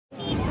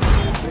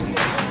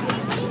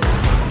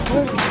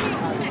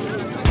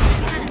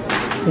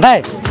दाइ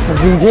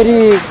फेरि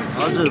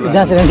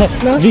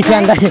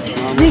विज्ञान दाइ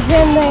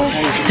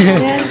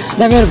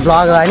दाइ मेरो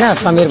भ्लग हो होइन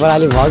समीर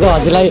बराली भ्लग हो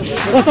हजुरलाई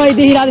कतै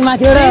देखिरहेको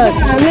माथिबाट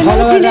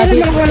फलो गरिरहेको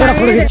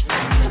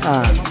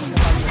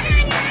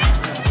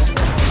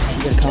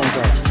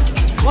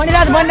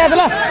बनिरहेको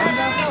ल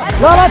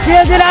ल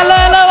छिरा ल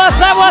ल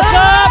बस्छ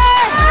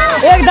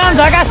एकदम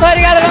झकास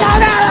तरिकाले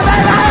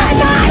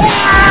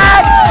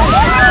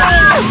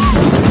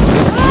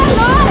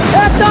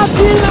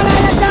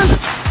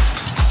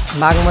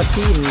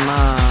बागमती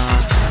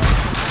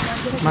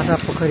माछा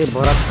पोखरी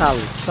भरत ताल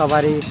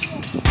सवारी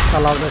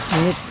चलाउँदा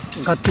सीमित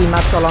गतिमा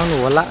चलाउनु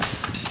होला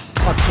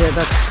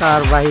अत्यन्त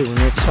कारबाही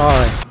हुनेछ।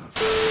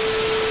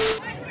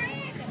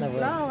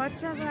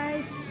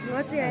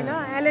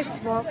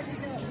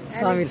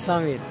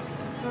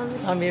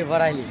 समीर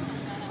बराइली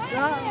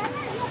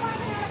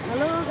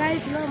हेलो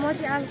गाइस ल म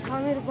चाहिँ आज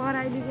समीर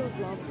बराइलीको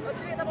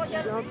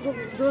भ्लगको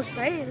दोस्त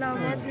है ल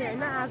म चाहिँ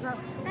होइन आज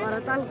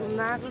भरताल घुम्न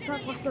आएको छ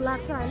कस्तो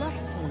लाग्छ होइन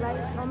लाइक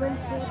कमेन्ट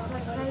सेयर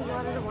सब्सक्राइब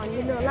गरेर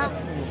भनिदिनु होला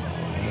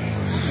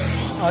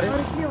अरू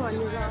के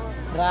भन्नु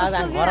आज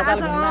चाहिँ पुरा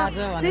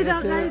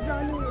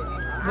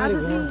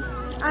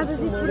आज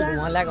चाहिँ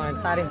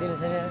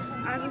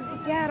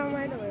क्या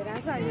रमाइलो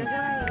भइरहेछ होइन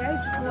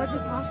गाइस म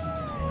चाहिँ फर्स्ट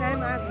टाइम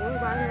आएको हो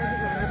बागमती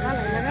भरताल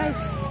होइन गाइस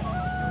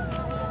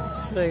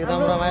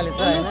एकदम रमाइलो छ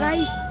हैन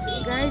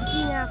गाइड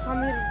चाहिँ यहाँ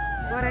समीर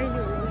बराइली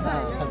हुनुहुन्छ।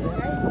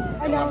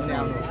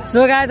 सो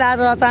गाइस आज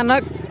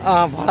अचानक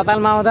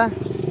भरतालमा आउँदा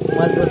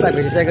मैले दोस्तलाई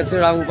भेटिसकेको छु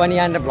र ऊ पनि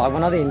यहाँनिर भ्लग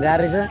बनाउँदै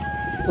हिँडिरहेको रहेछ।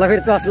 ल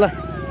फेरि चस ल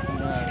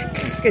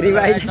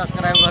रिभाइज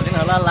सब्स्क्राइब गरिदिनु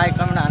होला लाइक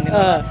कमेन्ट हालिदिनु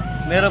होला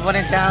मेरो पनि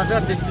च्यानल छ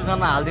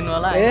डिस्क्रिप्सनमा हालिदिनु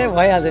होला ए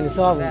भइहाल्छ नि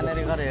सब त्यहाँनिर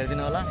गएर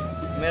हेरिदिनु होला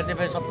मेरो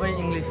चाहिँ सबै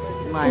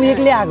इङ्ग्लिसमा ऊ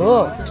एक्लै आएको हो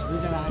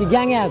कि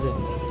ग्याङै आएको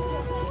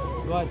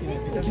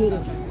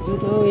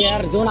जुतो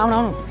यार जोन आउनु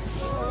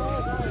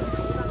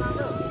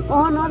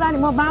आउनु नजाने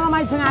म मामा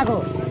माइजसँग आएको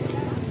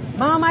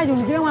मामा माइज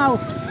हुन्थ्यो म आऊ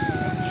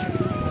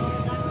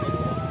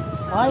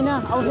होइन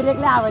अब फेरि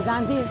एक्लै आएको भए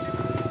जान्थेँ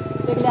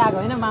एक्लै आएको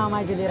होइन मामा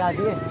माइज लिएर आएको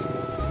छु कि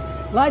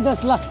ल है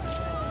दोस्त ल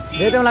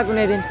भेटौँला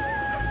कुनै दिन।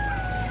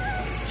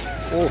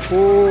 ओहो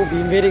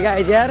भीमभेडी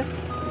गाइज यार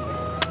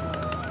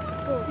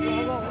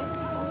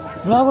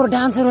ब्लगर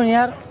डान्सर हो नि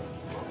यार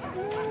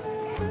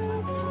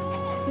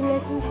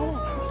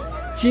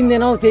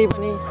चिन्दैनौ त्यही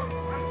पनि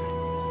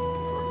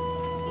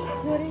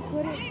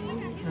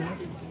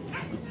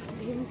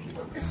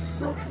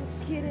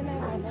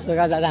सो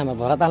गाइज आज हाम्रो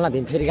भरतालमा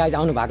भीमभेडी गाइज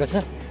आउनु भएको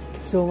छ।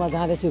 सो म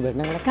जाँदैछु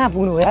भेट्नको लागि कहाँ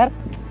पुग्नु हो यार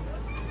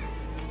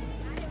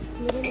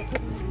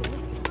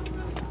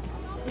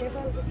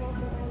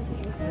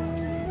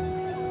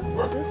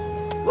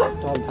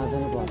टप भाषा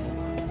नै पर्छ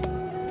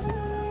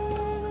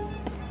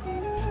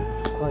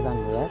कहाँ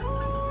जानुभयो यार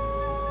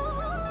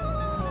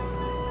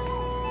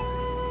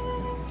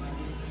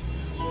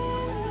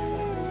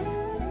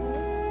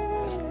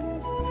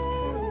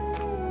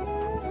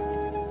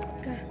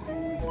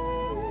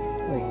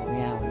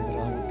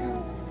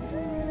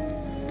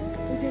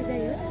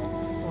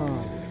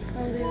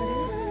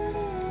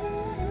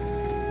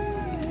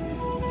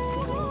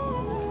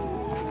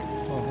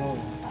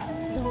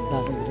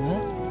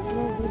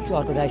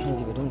अर्को दाइसँग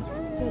चाहिँ भेटौँ न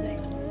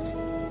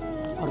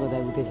अर्को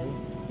दाइ उतै छ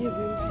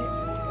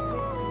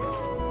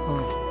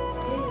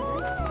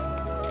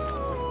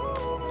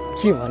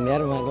के भन्ने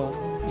यार उहाँको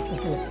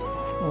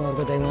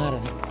अर्को दाइ उहाँ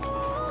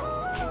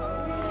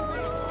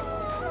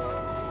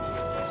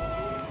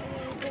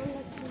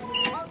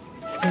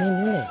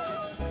चिनिने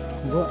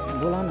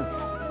बोलाउन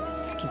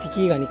कि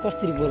के गर्ने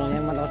कसरी बोलाउने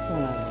मलाई अचम्म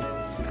लाग्यो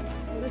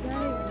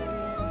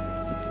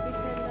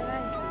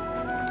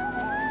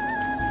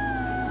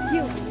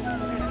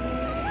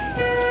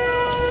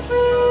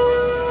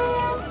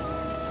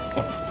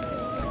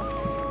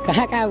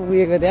कहाँ कहाँ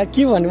उयोको त्यहाँ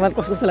के भन्नु मलाई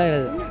कस्तो कस्तो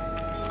लागिरहेछ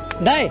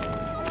दाइ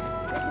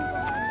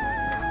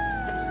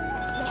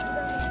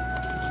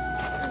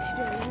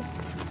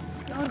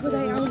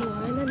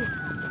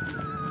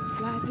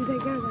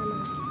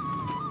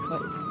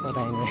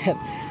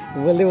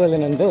बोल्दै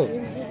बोल्दैन नि त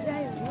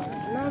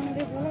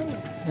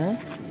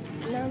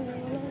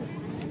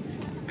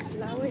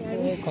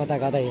कता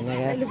कता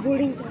हिँडेको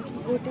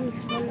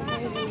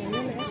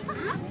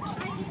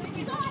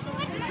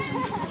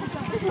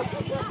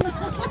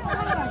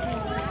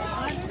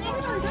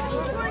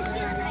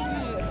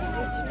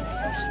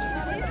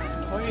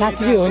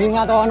साँच्ची हो नि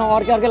उहाँ त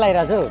अर्कै अर्कै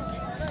लागिरहेको छु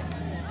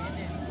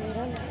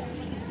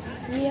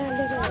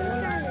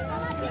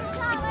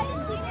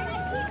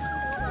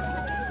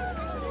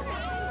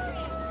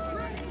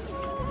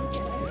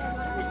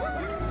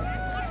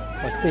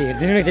कस्तो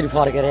हेरिदिनु एकचोटि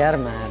फर्केर यार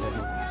माल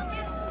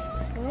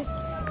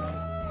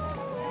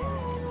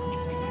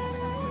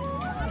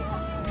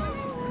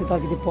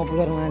अलिकति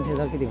पपुलर मान्छे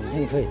अलिकति हुन्छ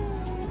नि खोइ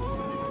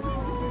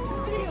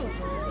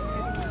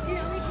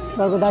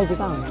तपाईँको दाइ चाहिँ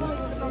कहाँ हुन्छ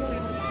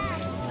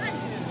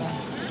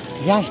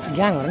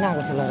ग्याङहरू नि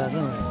आएको जस्तो लगाएर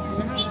चाहिँ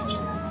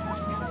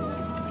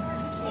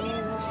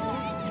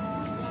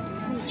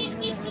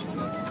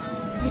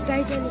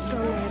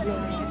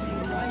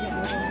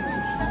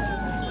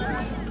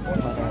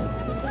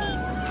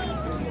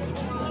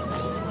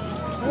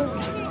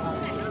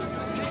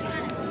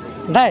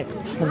दाइ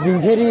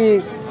फेरि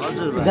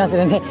जहाँ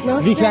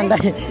बिख्यान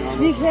दाइ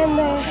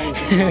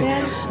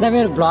दा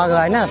मेरो भ्लग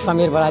होइन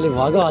समीर बराइली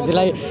भ्लग हो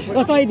हजुरलाई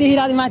कस्तो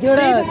देखिरहेको माथिबाट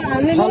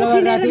फलो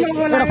गरेर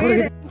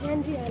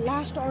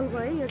लास्ट अन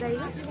भयो यो दाइ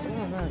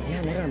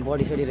ज्यान हेर न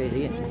बडी सडी रहेछ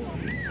कि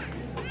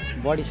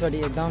बडी सडी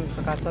एकदम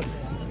चकाचक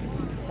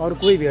अरू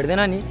कोही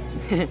भेट्दैन नि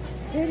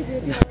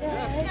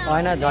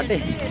होइन झट्टै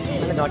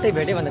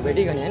भेट्यो भने त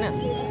भेटिगयो नि होइन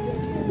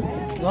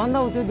झन् त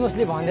त्यो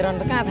दोस्तले भन्दैन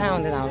त कहाँ थाहा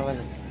हुन्थ्यो हाम्रो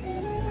पनि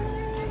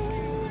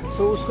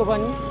सो उसको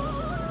पनि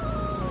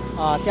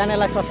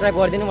च्यानललाई सब्सक्राइब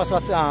गरिदिनु म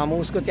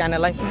उसको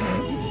च्यानललाई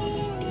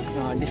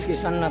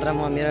डिस्क्रिप्सन नत्र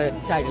म मेरो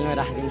टाइटलमा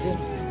राखिदिन्छु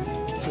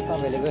सो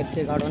तपाईँहरूले गएर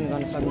चेकआउट पनि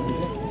गर्न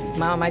सक्नुहुन्छ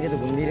मामा माइती त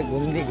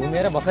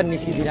घुमेर भर्खर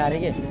निस्किदिएर अरे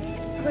के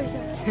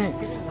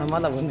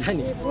मतलब हुन्छ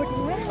नि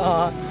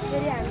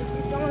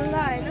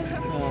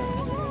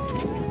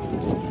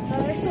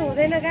यस्तो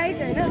हुँदैन गाइज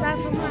होइन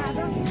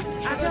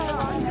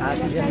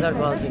डेन्जर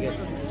गर्छ के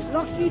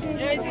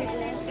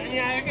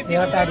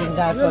यहाँ प्याटिन्छ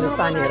चलेस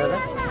पानी हेर त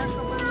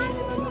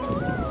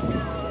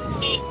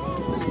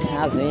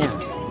आज यहाँ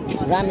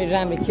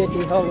राम्री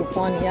खेतीहरू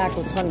पनि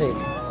आएको छन् रे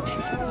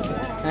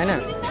होइन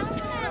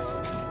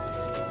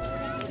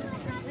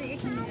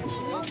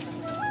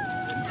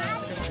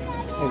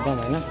एकदम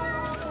होइन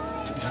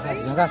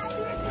झकास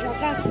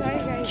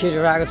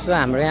खेतीहरू आएको छ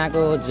हाम्रो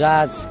यहाँको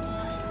जहाज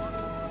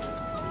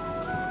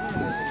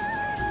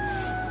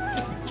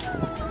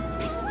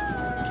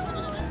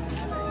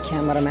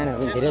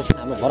क्यामेराम्यानहरू धेरै छन्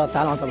हाम्रो भरत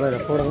तालमा तपाईँहरू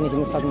फोटो पनि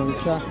खिच्न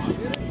सक्नुहुन्छ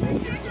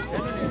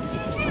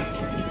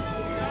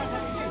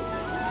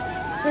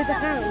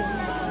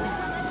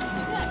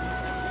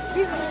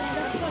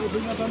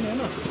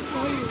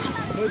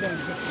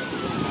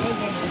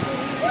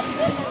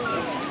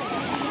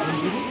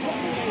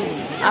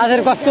आज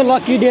कस्तो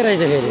लकी डे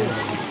रहेछ फेरि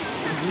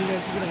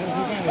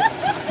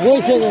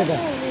गइसक्यो त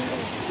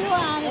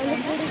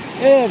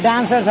ए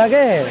डान्सर छ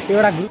के त्यो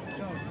एउटा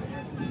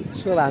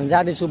सो हामी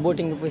जाँदैछु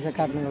बोटिङको पैसा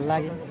काट्नुको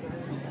लागि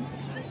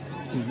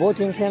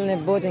बोटिङ खेल्ने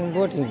बोटिङ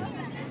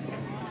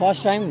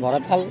फर्स्ट टाइम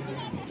भरतताल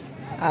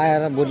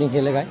आएर बोटिङ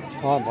खेलेको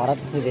है भरत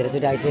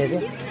धेरैचोटि आइसकेको छु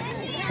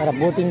तर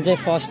बोटिङ चाहिँ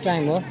फर्स्ट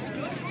टाइम हो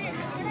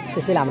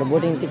त्यसैले हाम्रो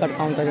बोटिङ टिकट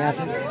काउन्टर यहाँ छ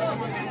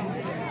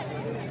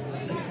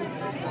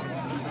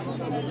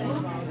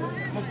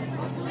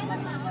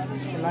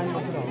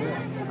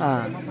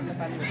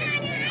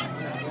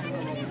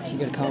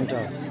टिकट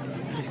काउन्टर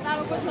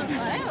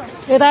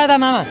यता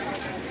मामा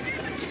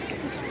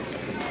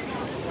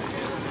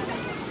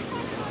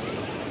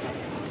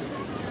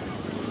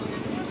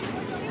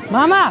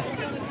मामा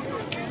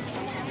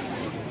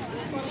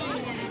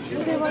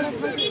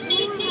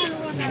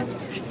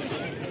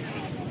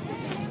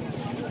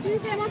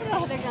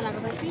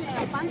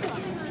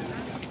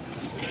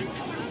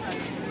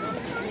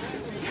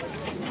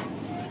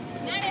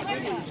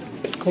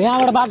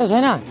यहाँबाट बाटो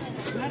छैन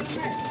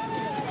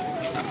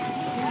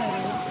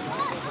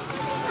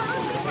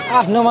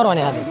 8 नम्बर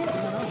भने हात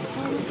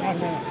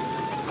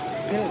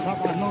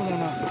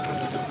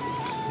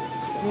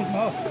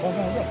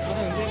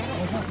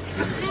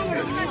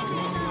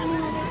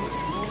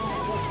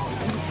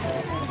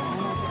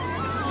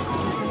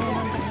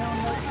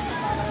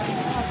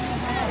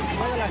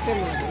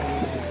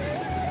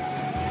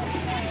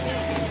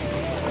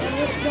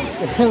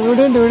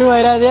ढुडु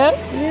भइरहेको थियो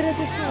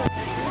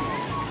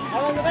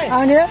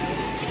आउने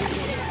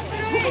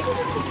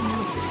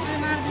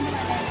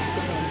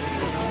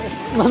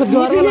मतलब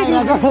डर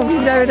लागिरहेको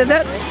छ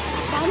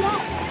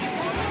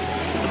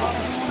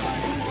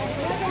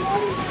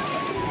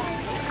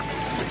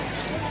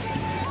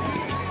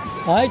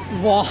है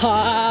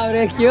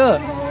बाबरे के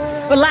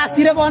हो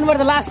लास्टतिर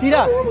पाउनुपर्छ लास्टतिर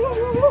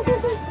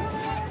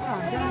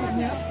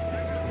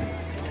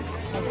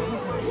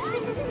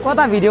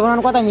कता भिडियो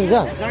बनाउनु कता मिल्छ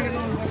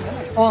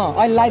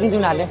अहिले लगाइदिन्छु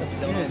उनीहरूले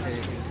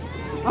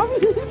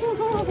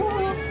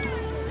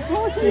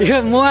यो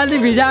मोबाइल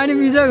चाहिँ भिजायो भने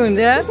बिजोग हुन्छ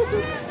यार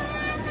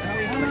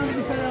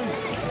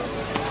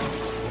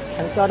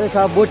चढ्दैछ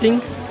बोटिङ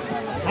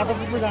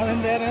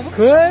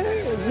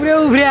पुरै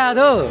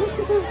उफ्रिआएको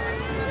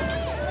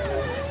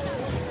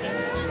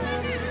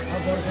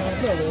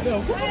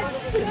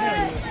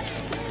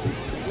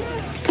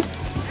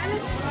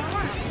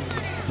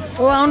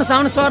ओ आउनुहोस्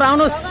आउनुहोस् सर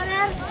आउनुहोस्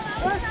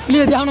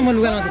प्लिज देखाउन म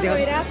लुगा लाउँछु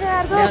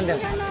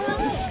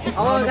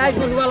अब गाइस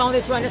म लुगा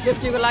लाउँदैछु होइन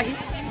सेफ्टीको लागि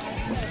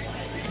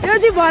यो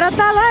चाहिँ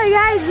भरतताल है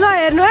गाइस ल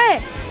हेर्नु है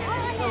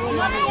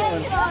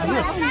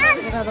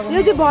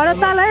यो चाहिँ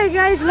भरतताल है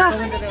गाइस ल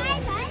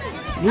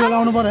लुगा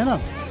लाउनु पर्यो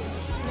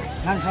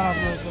हैन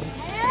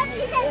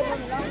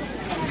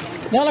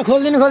ल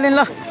खोल्दिनु ल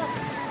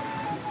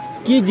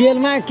कि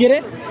जेलमा के रे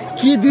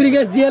कि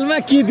दुर्गेश जेलमा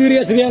कि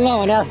दुर्गेश रेलमा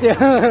भने जस्तै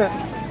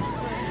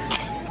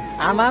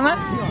आमामा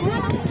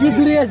कि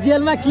दुर्गेश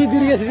जेलमा कि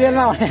दुर्गेश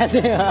रेलमा भने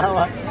जस्तै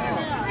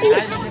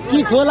कि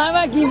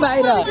खोलामा कि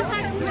बाहिर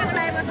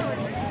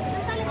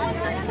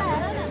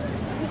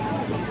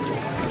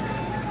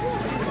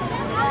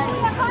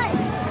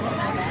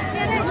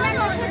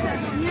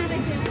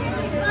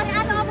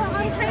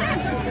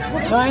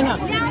छैन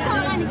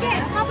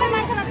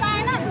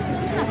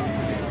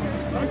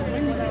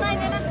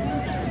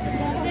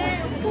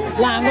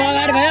ल हाम्रो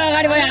अगाडि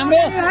भयो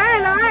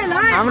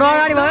हाम्रो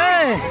अगाडि भयो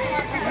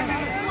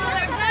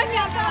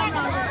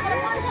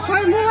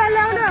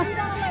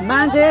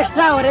मान्छे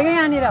एक्स्ट्रा हो रे कि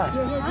यहाँनिर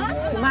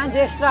मान्छे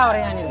एक्स्ट्रा हो रे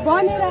यहाँनिर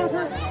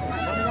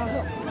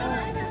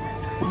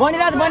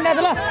बनिरहेछ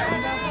ल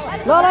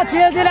ल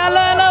चिल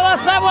ल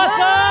बस्छ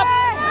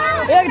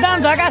एकदम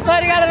झकास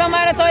तरिकाले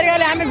रमाइलो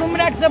तरिकाले हामी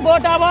घुमिरहेको छ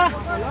बोट अब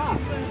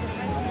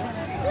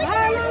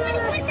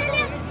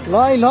ल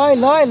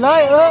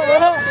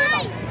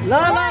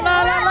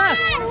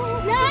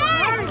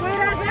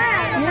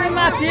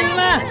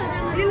चिलमा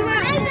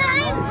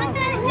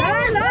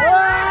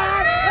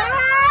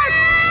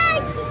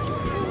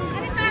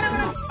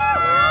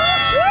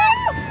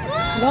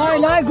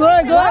go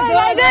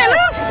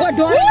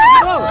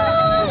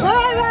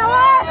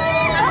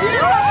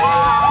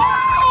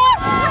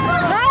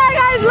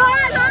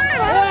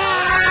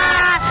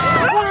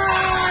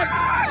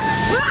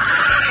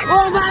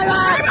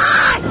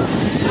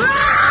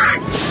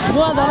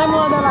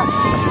Muadala.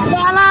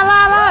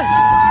 La.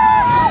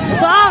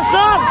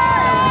 Stop.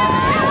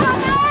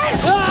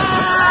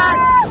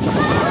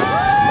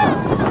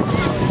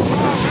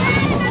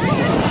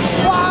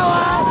 Wow.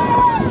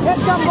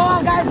 एकदम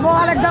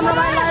बल एकदम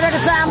रमाइलो लागेको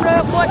छ हाम्रो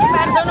कोच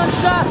म्याच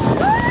हुनुहुन्छ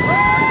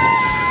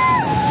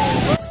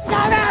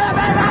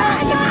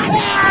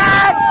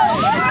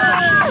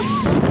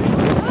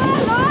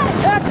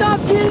एकदम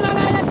चिलमा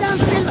गएर एकदम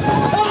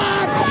चिलमा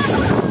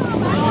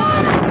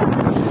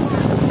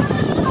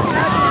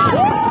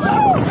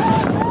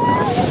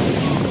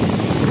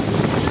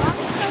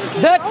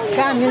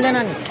कहाँ मिल्दैन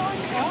नि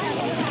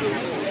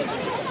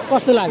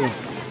कस्तो लाग्यो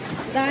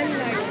दामी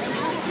लाग्यो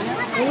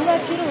हेर्दा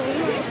छिरो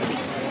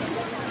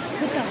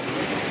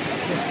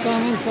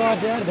कमेन्ट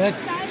सर्ट यार धट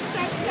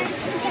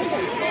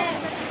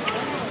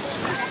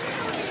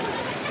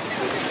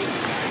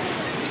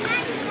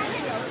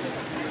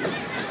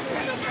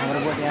हाम्रो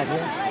बोट आएको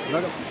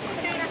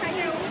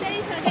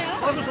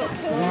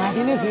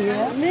थियो नै छु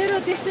मेरो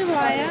त्यस्तै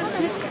भयो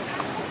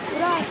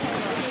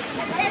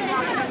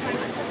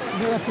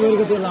पुरा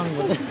टोलको त्यो लाउनु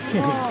पर्छ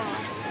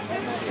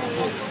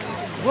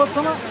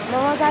बोटसम्म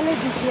मजाले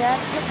दिख्यो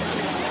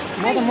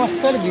म त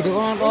मस्तले भिडियो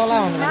बनाउनु होला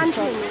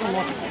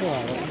भनेर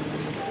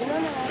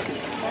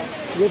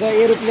यो त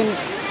एरोप्लेन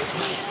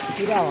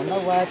तिराभन्दा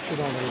वायद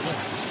कुदाउँदो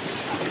रहेछ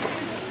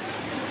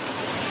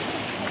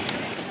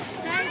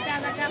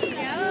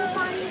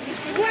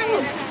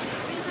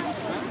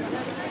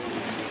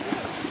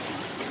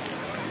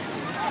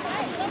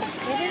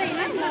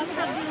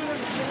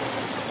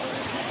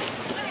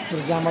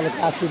जामाले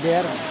चासी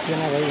दिएर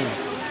सेना भयो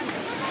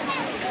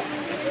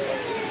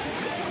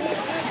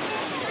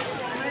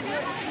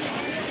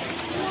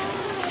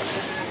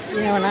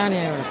यहाँबाट नानी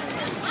यहाँबाट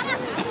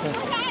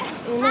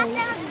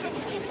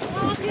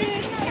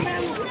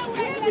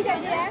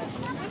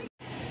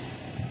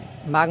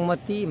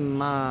बागमती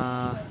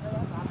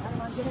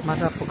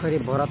माछा पोखरी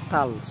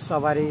भरतताल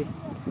सवारी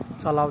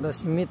चलाउँदा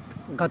सीमित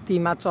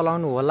गतिमा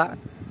चलाउनु होला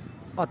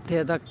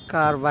अत्यधिक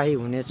कारबाही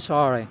हुने छ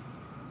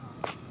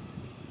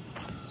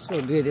सो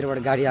दुवैतिरबाट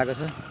गाडी आएको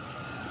छ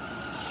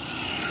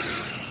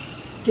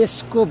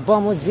त्यसको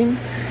बमोजिम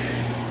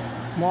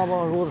म अब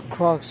रोड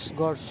क्रस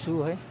गर्छु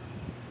है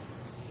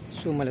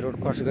सो मैले रोड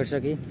क्रस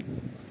गरिसकेँ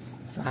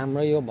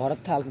हाम्रो यो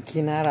भरततालको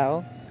किनारा हो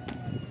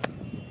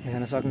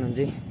हेर्न सक्नुहुन्छ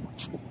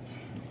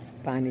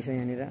पानी छ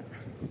यहाँनिर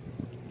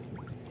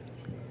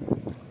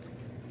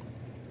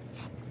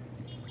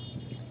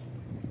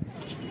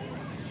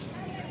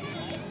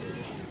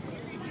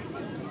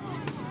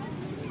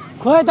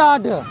खोइ त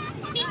अटो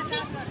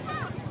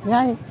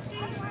यहाँ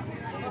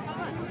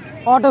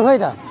अटो खोइ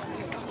त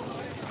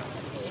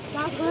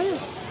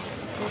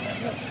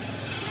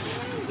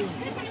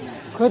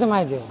खोइ त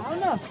माइज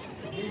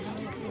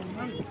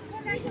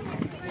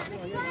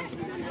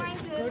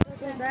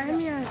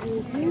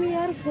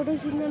फोटो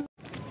खिच्न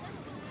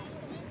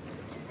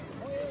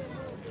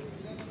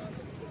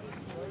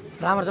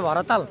राम्रो छ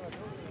भरतताल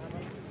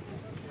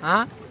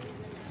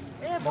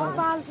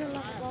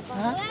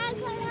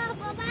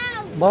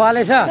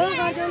बबाले छ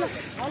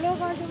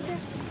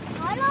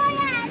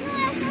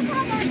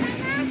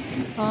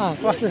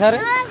कस्तो छ रे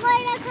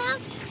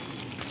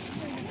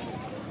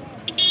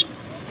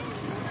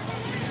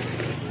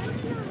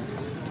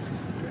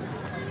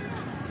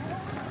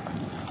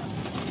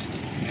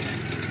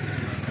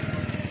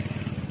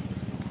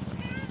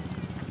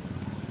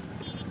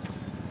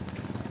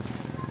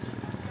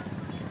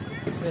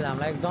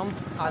हामीलाई एकदम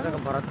आजको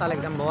भरतताल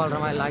एकदम बवाल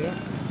रमाइलो लाग्यो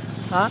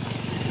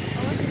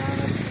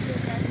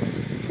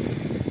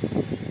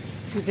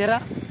सुतेर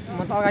म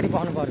त अगाडि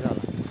बस्नु पर्छ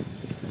होला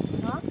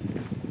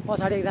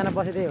पछाडि एकजना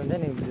बसिदिए हुन्छ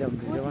नि भिडियो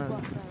बनाउनु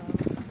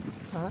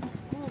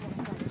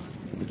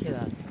के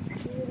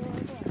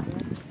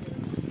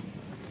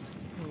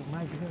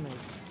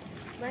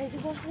माइज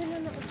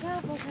बस्दैन कहाँ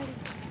पछाडि